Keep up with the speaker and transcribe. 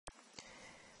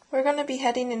We're going to be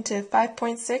heading into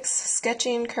 5.6,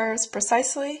 sketching curves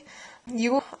precisely.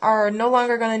 You are no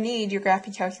longer going to need your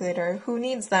graphing calculator. Who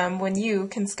needs them when you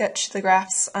can sketch the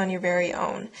graphs on your very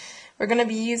own? We're going to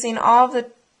be using all of the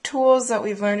tools that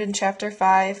we've learned in Chapter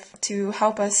 5 to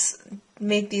help us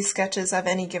make these sketches of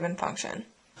any given function.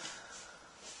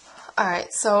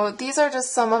 Alright, so these are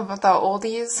just some of the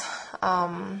oldies.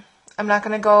 I'm not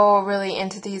going to go really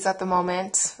into these at the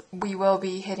moment. We will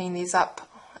be hitting these up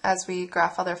as we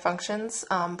graph other functions,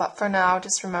 but for now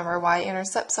just remember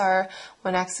y-intercepts are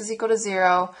when x is equal to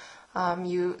 0,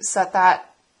 you set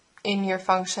that in your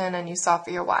function and you solve for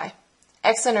your y.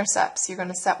 X-intercepts, you're going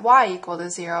to set y equal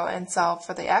to 0 and solve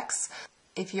for the x.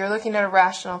 If you're looking at a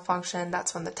rational function,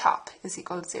 that's when the top is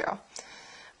equal to 0.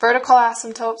 Vertical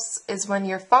asymptotes is when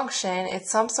your function,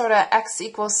 it's some sort of x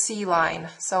equals c line,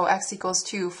 so x equals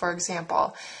 2 for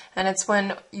example, and it's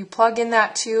when you plug in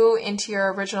that 2 into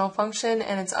your original function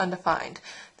and it's undefined.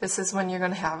 This is when you're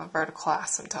going to have a vertical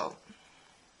asymptote.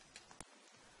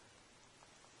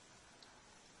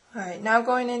 Alright, now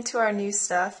going into our new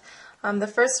stuff. The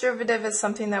first derivative is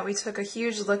something that we took a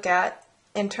huge look at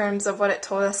in terms of what it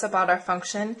told us about our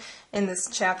function in this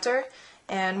chapter.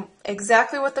 And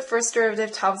exactly what the first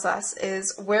derivative tells us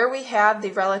is where we have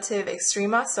the relative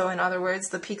extrema, so in other words,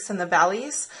 the peaks and the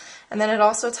valleys, and then it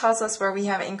also tells us where we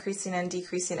have increasing and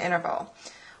decreasing interval.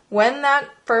 When that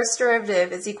first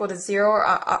derivative is equal to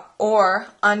 0 or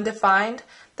undefined,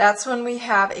 that's when we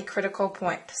have a critical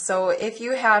point. So if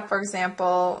you had, for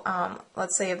example,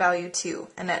 let's say a value 2,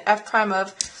 and at f prime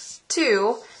of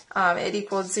 2, it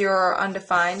equals 0 or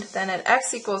undefined, then at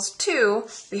x equals 2,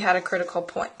 we had a critical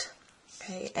point.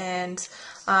 Okay, and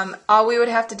all we would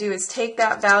have to do is take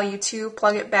that value 2,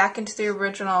 plug it back into the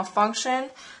original function,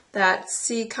 that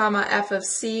c comma f of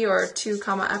c or 2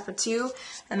 comma f of 2,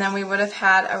 and then we would have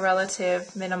had a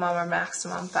relative minimum or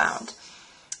maximum found.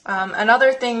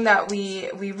 Another thing that we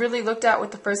really looked at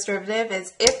with the first derivative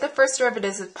is if the first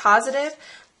derivative is positive,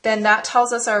 then that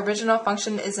tells us our original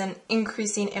function is an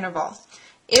increasing interval.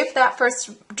 If that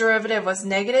first derivative was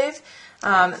negative,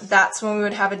 that's when we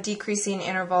would have a decreasing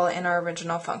interval in our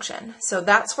original function. So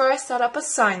that's where I set up a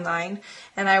sign line,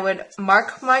 and I would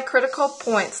mark my critical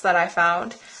points that I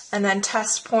found, and then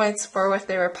test points for if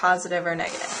they were positive or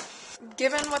negative.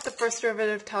 Given what the first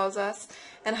derivative tells us,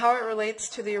 and how it relates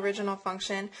to the original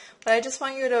function, what I just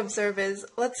want you to observe is,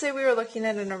 let's say we were looking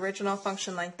at an original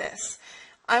function like this.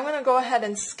 I'm going to go ahead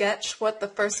and sketch what the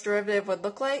first derivative would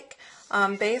look like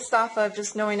based off of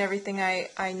just knowing everything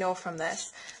I know from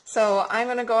this. So I'm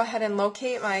going to go ahead and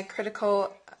locate my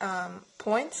critical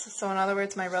points, so in other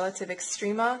words my relative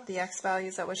extrema, the x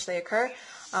values at which they occur.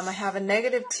 I have a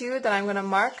negative 2 that I'm going to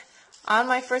mark on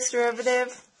my first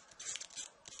derivative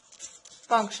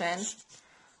function.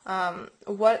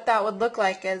 What that would look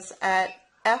like is at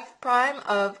f prime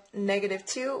of negative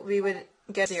 2 we would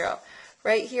get 0.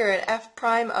 Right here at f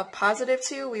prime of positive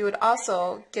 2 we would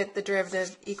also get the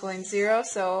derivative equaling 0,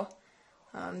 so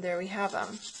there we have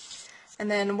them. And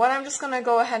then what I'm just going to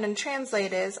go ahead and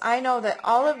translate is I know that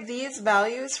all of these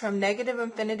values from negative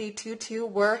infinity to 2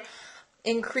 were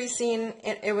increasing,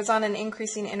 it was on an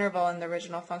increasing interval in the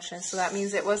original function, so that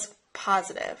means it was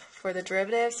positive for the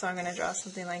derivative, so I'm going to draw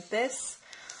something like this.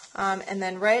 And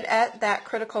then right at that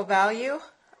critical value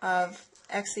of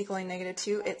x equaling negative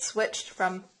 2, it switched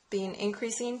from being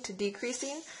increasing to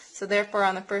decreasing, so therefore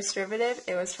on the first derivative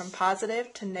it was from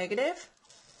positive to negative.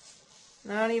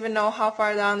 And I don't even know how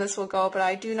far down this will go, but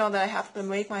I do know that I have to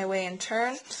make my way in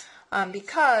turn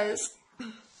because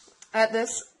at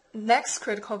this next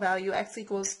critical value, x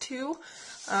equals 2,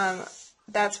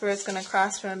 that's where it's going to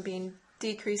cross from being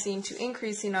decreasing to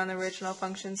increasing on the original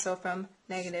function, so from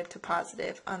negative to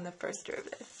positive on the first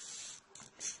derivative.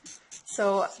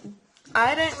 So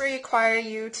I didn't require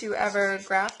you to ever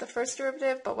graph the first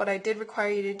derivative, but what I did require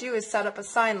you to do is set up a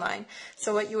sign line.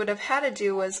 So what you would have had to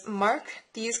do was mark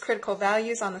these critical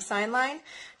values on the sign line,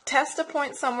 test a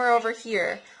point somewhere over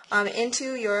here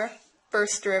into your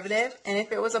first derivative, and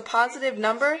if it was a positive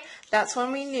number, that's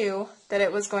when we knew that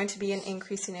it was going to be an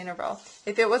increasing interval.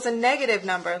 If it was a negative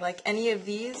number, like any of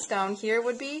these down here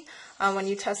would be, when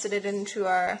you tested it into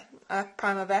our f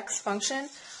prime of x function,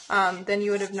 then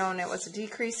you would have known it was a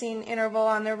decreasing interval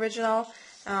on the original,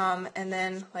 and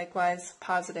then likewise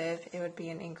positive, it would be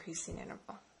an increasing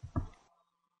interval.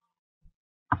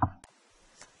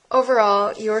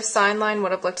 Overall, your sign line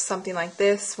would have looked something like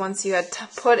this once you had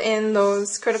put in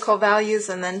those critical values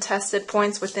and then tested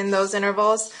points within those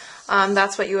intervals.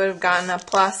 That's what you would have gotten, a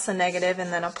plus, a negative,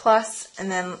 and then a plus,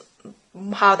 and then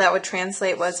how that would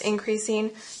translate was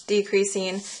increasing,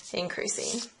 decreasing,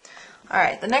 increasing.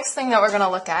 Alright, the next thing that we're going to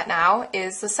look at now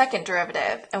is the second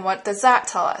derivative. And what does that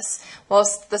tell us? Well,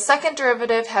 the second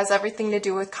derivative has everything to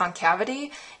do with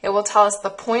concavity. It will tell us the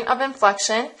point of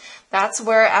inflection. That's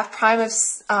where f prime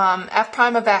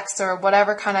of x, or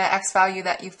whatever kind of x value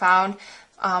that you found,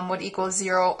 would equal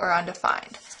 0 or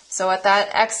undefined. So at that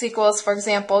x equals, for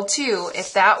example, 2,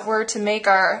 if that were to make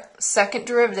our second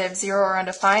derivative 0 or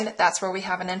undefined, that's where we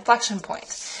have an inflection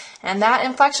point. And that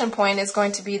inflection point is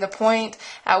going to be the point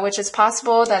at which it's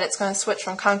possible that it's going to switch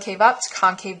from concave up to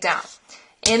concave down.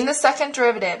 In the second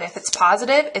derivative, if it's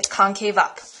positive, it's concave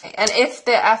up. And if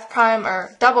the f prime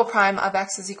or double prime of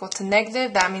x is equal to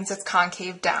negative, that means it's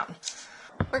concave down.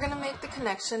 We're going to make the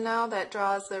connection now that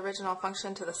draws the original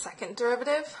function to the second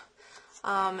derivative.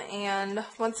 And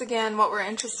once again, what we're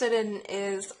interested in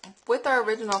is, with our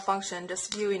original function,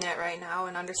 just viewing it right now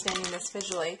and understanding this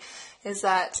visually, is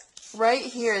that right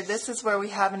here, this is where we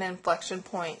have an inflection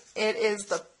point. It is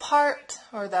the part,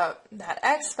 or that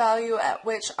x value at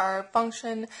which our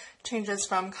function changes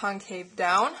from concave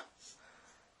down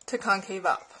to concave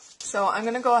up. So I'm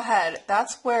going to go ahead.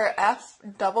 That's where f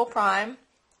double prime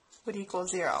would equal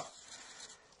 0.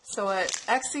 So at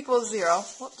x equals 0,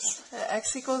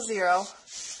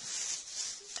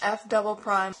 f double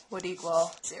prime would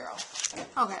equal 0.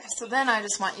 Okay, so then I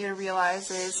just want you to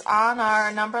realize is on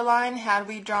our number line, had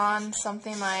we drawn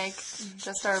something like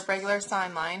just our regular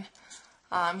sign line,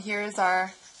 here's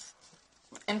our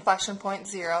inflection point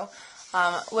 0.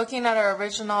 Looking at our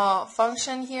original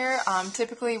function here,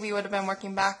 typically we would have been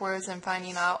working backwards and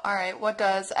finding out, alright, what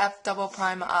does f double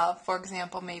prime of, for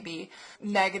example, maybe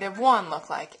 -1 look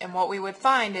like? And what we would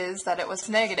find is that it was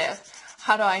negative.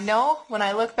 How do I know? When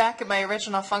I look back at my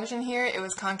original function here, it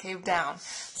was concave down.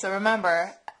 So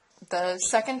remember, the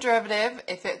second derivative,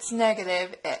 if it's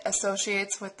negative, it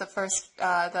associates with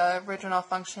the original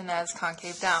function as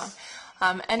concave down.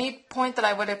 Any point that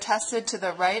I would have tested to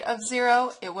the right of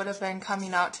 0, it would have been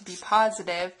coming out to be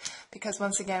positive, because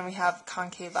once again we have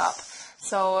concave up.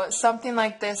 So something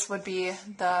like this would be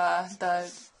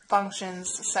the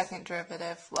function's second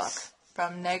derivative look,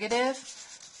 from negative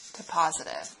to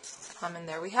positive. And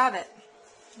there we have it.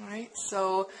 Alright,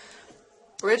 so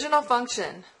original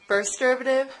function, first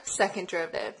derivative, second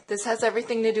derivative. This has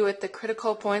everything to do with the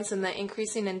critical points and the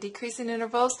increasing and decreasing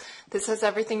intervals. This has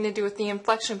everything to do with the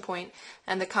inflection point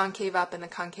and the concave up and the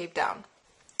concave down.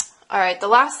 Alright, the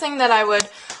last thing that I would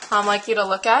like you to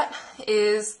look at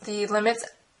is the limits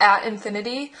at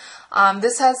infinity.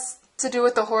 This has to do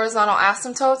with the horizontal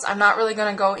asymptotes. I'm not really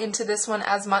going to go into this one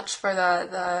as much for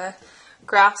the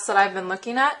graphs that I've been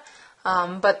looking at.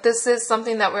 But this is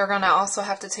something that we're going to also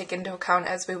have to take into account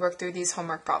as we work through these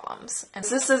homework problems. And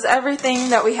this is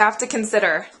everything that we have to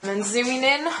consider. And zooming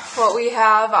in, what we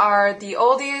have are the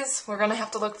oldies. We're going to have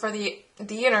to look for the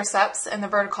intercepts and the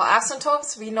vertical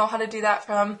asymptotes. We know how to do that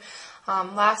from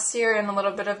last year and a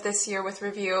little bit of this year with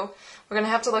review. We're going to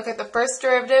have to look at the first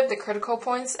derivative, the critical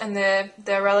points, and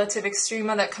the relative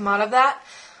extrema that come out of that.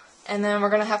 And then we're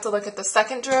going to have to look at the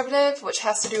second derivative, which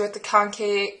has to do with the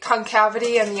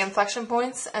concavity and the inflection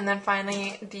points. And then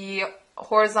finally, the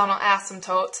horizontal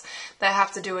asymptotes that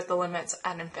have to do with the limits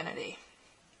at infinity.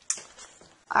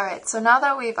 Alright, so now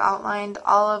that we've outlined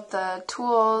all of the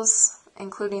tools,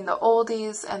 including the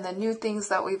oldies and the new things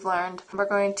that we've learned, we're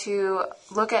going to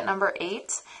look at number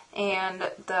 8. And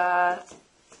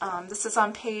this is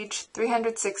on page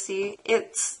 360.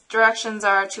 Its directions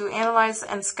are to analyze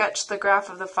and sketch the graph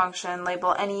of the function,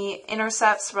 label any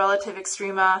intercepts, relative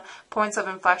extrema, points of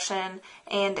inflection,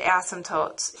 and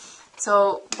asymptotes.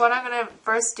 So what I'm going to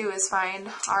first do is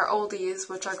find our oldies,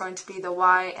 which are going to be the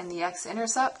y and the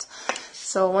x-intercept.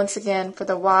 So once again, for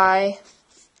the y-intercept,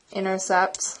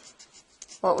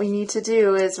 what we need to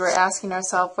do is we're asking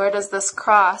ourselves, where does this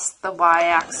cross the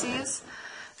y-axis?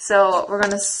 So we're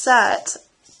going to set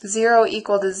 0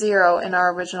 equal to 0 in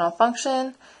our original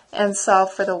function and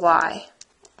solve for the y.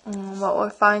 And what we're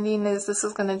finding is this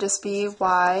is going to just be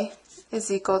y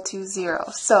is equal to 0.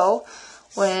 So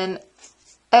when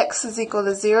x is equal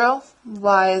to 0,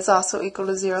 y is also equal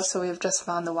to 0, so we've just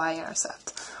found the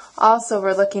y-intercept. Also,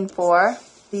 we're looking for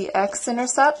the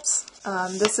x-intercepts.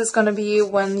 This is going to be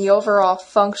when the overall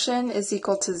function is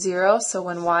equal to 0, so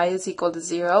when y is equal to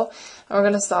 0, and we're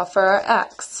going to solve for our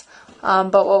x.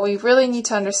 But what we really need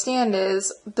to understand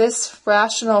is this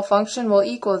rational function will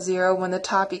equal 0 when the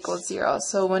top equals 0.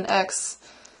 So when x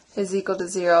is equal to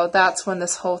 0, that's when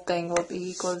this whole thing will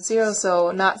be equal to 0. So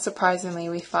not surprisingly,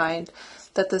 we find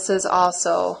that this is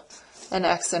also an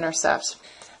x-intercept.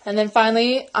 And then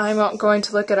finally, I'm going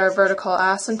to look at our vertical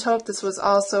asymptote. This was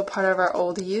also part of our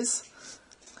oldies.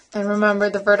 And remember,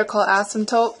 the vertical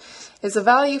asymptote is a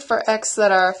value for x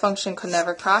that our function could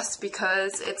never cross,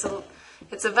 because it's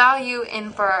a value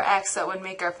in for our x that would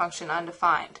make our function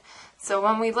undefined. So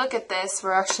when we look at this,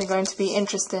 we're actually going to be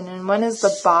interested in when is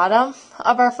the bottom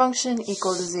of our function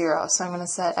equal to 0. So I'm going to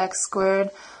set x squared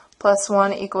plus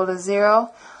 1 equal to 0.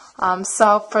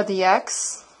 Solve for the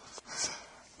x.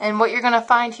 And what you're going to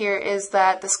find here is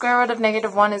that the square root of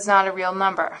 -1 is not a real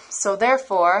number. So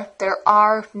therefore, there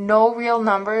are no real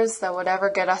numbers that would ever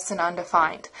get us an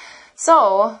undefined.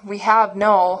 So we have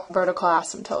no vertical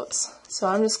asymptotes. So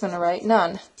I'm just going to write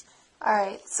none.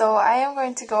 Alright, so I am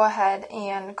going to go ahead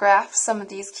and graph some of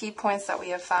these key points that we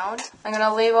have found. I'm going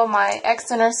to label my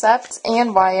x-intercept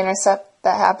and y-intercept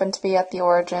that happen to be at the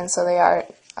origin, so they are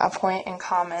a point in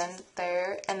common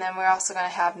there, and then we're also going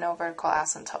to have no vertical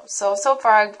asymptotes. So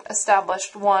far I've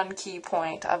established one key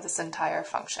point of this entire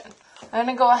function. I'm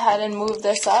going to go ahead and move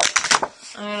this up.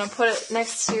 I'm going to put it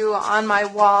next to on my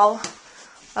wall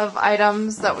of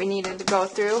items that we needed to go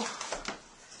through.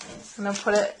 I'm going to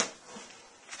put it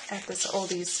at this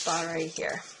oldies spot right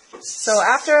here. So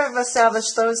after I've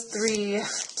established those three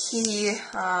key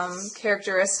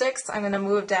characteristics, I'm going to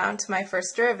move down to my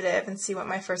first derivative and see what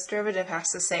my first derivative has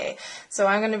to say. So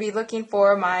I'm going to be looking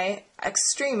for my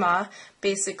extrema,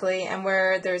 basically, and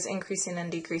where there's increasing and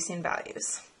decreasing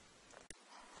values.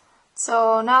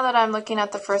 So now that I'm looking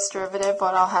at the first derivative,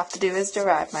 what I'll have to do is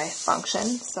derive my function.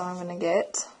 So I'm going to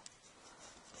get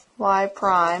y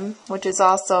prime, which is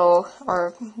also,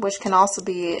 or which can also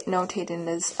be notated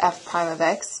as f prime of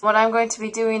x. What I'm going to be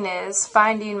doing is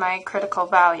finding my critical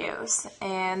values,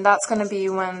 and that's going to be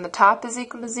when the top is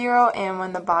equal to 0 and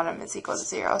when the bottom is equal to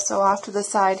 0. So off to the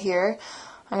side here,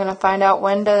 I'm going to find out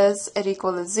when does it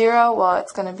equal to 0. Well,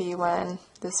 it's going to be when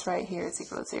this right here is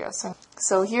equal to 0.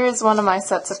 So here is one of my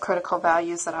sets of critical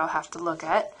values that I'll have to look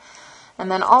at.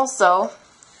 And then also,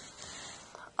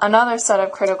 another set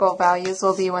of critical values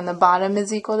will be when the bottom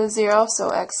is equal to 0, so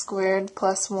x squared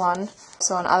plus 1.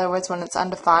 So in other words, when it's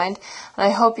undefined. And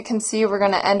I hope you can see we're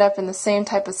going to end up in the same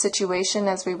type of situation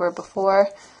as we were before.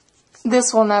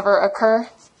 This will never occur.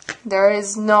 There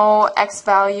is no x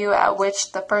value at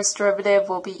which the first derivative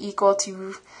will be equal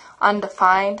to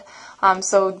undefined.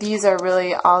 So these are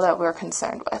really all that we're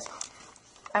concerned with.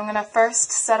 I'm going to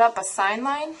first set up a sign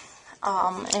line.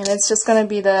 And it's just going to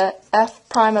be the f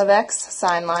prime of x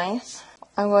sign line.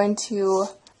 I'm going to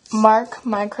mark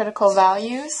my critical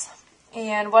values,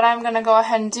 and what I'm going to go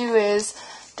ahead and do is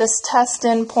just test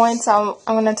in points. I'm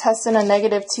going to test in a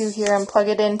 -2 here and plug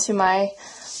it into my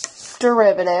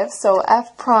derivative. So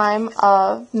f prime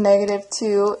of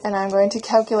 -2, and I'm going to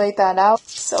calculate that out.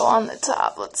 So on the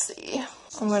top, let's see,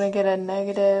 I'm going to get a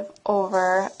negative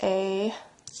over a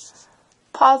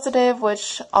positive,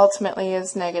 which ultimately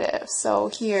is negative. So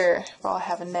here I'll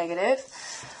have a negative.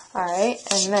 Alright,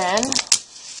 and then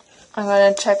I'm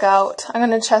going to check out, I'm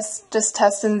going to just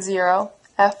test in 0,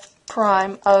 f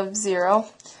prime of 0.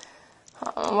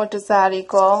 What does that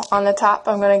equal? On the top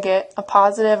I'm going to get a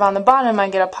positive, on the bottom I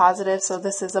get a positive, so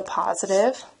this is a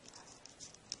positive.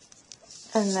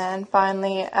 And then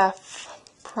finally f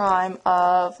prime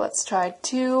of, let's try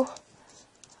 2,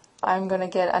 I'm going to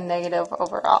get a negative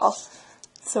overall.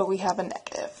 So we have a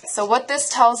negative. So what this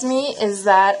tells me is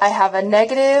that I have a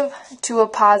negative to a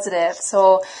positive.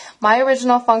 So my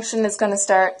original function is going to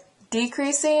start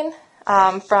decreasing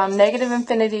from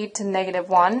 -infinity to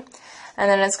 -1. And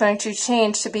then it's going to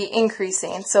change to be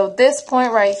increasing. So this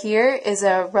point right here is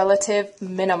a relative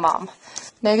minimum.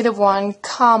 -1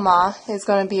 comma is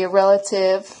going to be a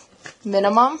relative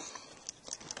minimum.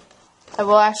 I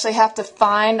will actually have to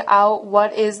find out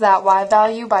what is that y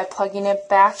value by plugging it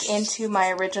back into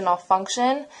my original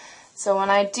function. So when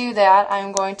I do that,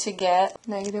 I'm going to get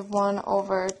 -1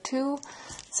 over 2,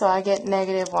 so I get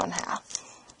 -1/2.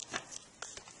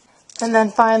 And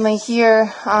then finally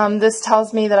here, this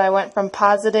tells me that I went from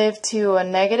positive to a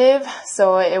negative,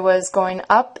 so it was going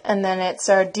up and then it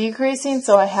started decreasing,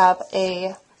 so I have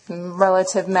a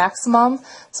relative maximum.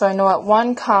 So I know at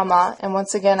 1 comma, and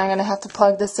once again I'm going to have to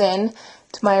plug this in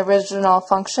to my original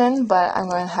function, but I'm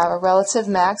going to have a relative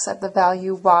max at the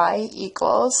value y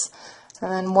equals,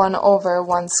 and then 1 over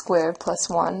 1 squared plus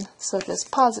 1, so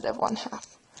just positive 1/2.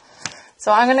 So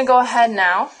I'm going to go ahead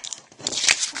now,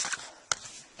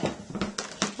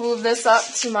 move this up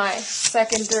to my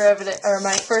second derivative, or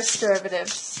my first derivative.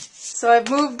 So I've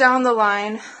moved down the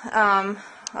line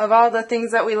of all the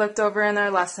things that we looked over in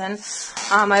our lesson.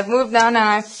 I've moved down and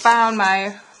I found my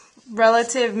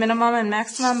relative minimum and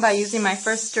maximum by using my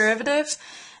first derivative.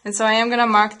 And so I am going to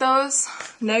mark those,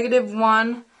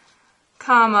 -1,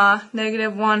 comma,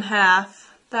 -1/2.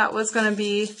 That was going to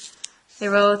be a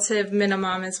relative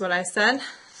minimum is what I said.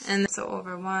 And so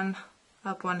over 1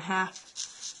 up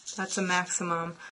 1/2. That's a maximum.